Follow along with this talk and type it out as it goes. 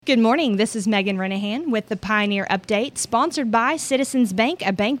Good morning. This is Megan Renahan with the Pioneer Update, sponsored by Citizens Bank,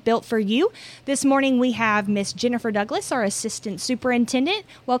 a bank built for you. This morning we have Miss Jennifer Douglas, our Assistant Superintendent.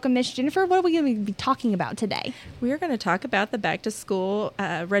 Welcome, Miss Jennifer. What are we going to be talking about today? We are going to talk about the back-to-school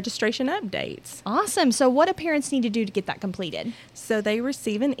registration updates. Awesome. So what do parents need to do to get that completed? So they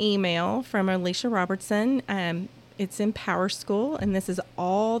receive an email from Alicia Robertson. It's in PowerSchool, and this is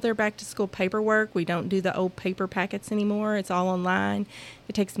all their back-to-school paperwork. We don't do the old paper packets anymore. It's all online.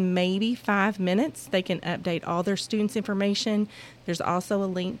 It takes maybe 5 minutes. They can update all their students' information. There's also a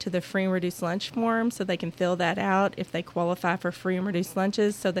link to the free and reduced lunch form, so they can fill that out if they qualify for free and reduced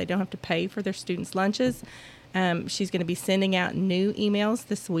lunches, so they don't have to pay for their students' lunches. She's going to be sending out new emails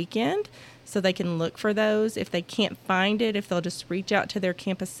this weekend, so they can look for those. If they can't find it, if they'll just reach out to their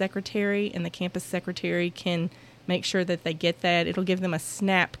campus secretary, and the campus secretary can make sure that they get that. It'll give them a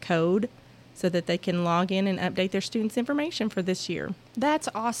SNAP code so that they can log in and update their students' information for this year. That's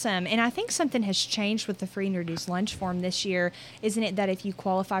awesome. And I think something has changed with the free and reduced lunch form this year. Isn't it that if you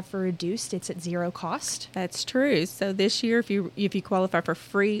qualify for reduced, it's at zero cost? That's true. So this year, if you qualify for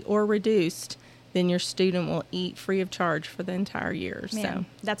free or reduced, then your student will eat free of charge for the entire year. Man,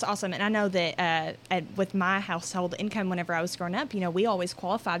 that's awesome. And I know that with my household income, whenever I was growing up, we always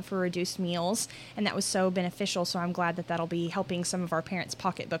qualified for reduced meals, and that was so beneficial. So I'm glad that that'll be helping some of our parents'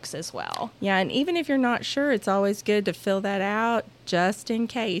 pocketbooks as well. Yeah, and even if you're not sure, it's always good to fill that out just in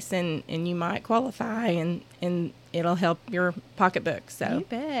case, and you might qualify, and it'll help your pocketbook. So you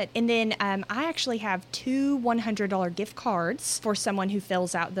bet. And then I actually have 2 $100 gift cards for someone who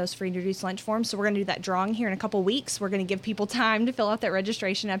fills out those free and reduced lunch forms. So we're going to do that drawing here in a couple weeks. We're going to give people time to fill out that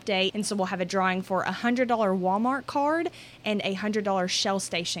registration update. And so we'll have a drawing for a $100 Walmart card and a $100 Shell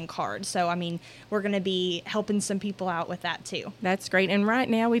Station card. So, we're going to be helping some people out with that too. That's great. And right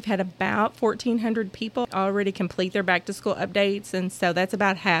now we've had about 1,400 people already complete their back-to-school updates. And so that's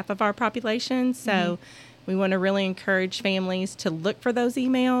about half of our population. So we want to really encourage families to look for those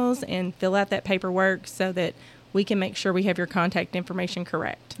emails and fill out that paperwork so that we can make sure we have your contact information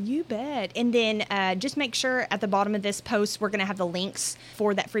correct. You bet. And then just make sure at the bottom of this post, we're going to have the links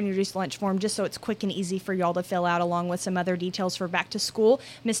for that free and reduced lunch form, just so it's quick and easy for y'all to fill out, along with some other details for back to school.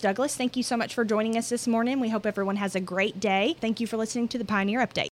 Miss Douglas, thank you so much for joining us this morning. We hope everyone has a great day. Thank you for listening to the Pioneer Update.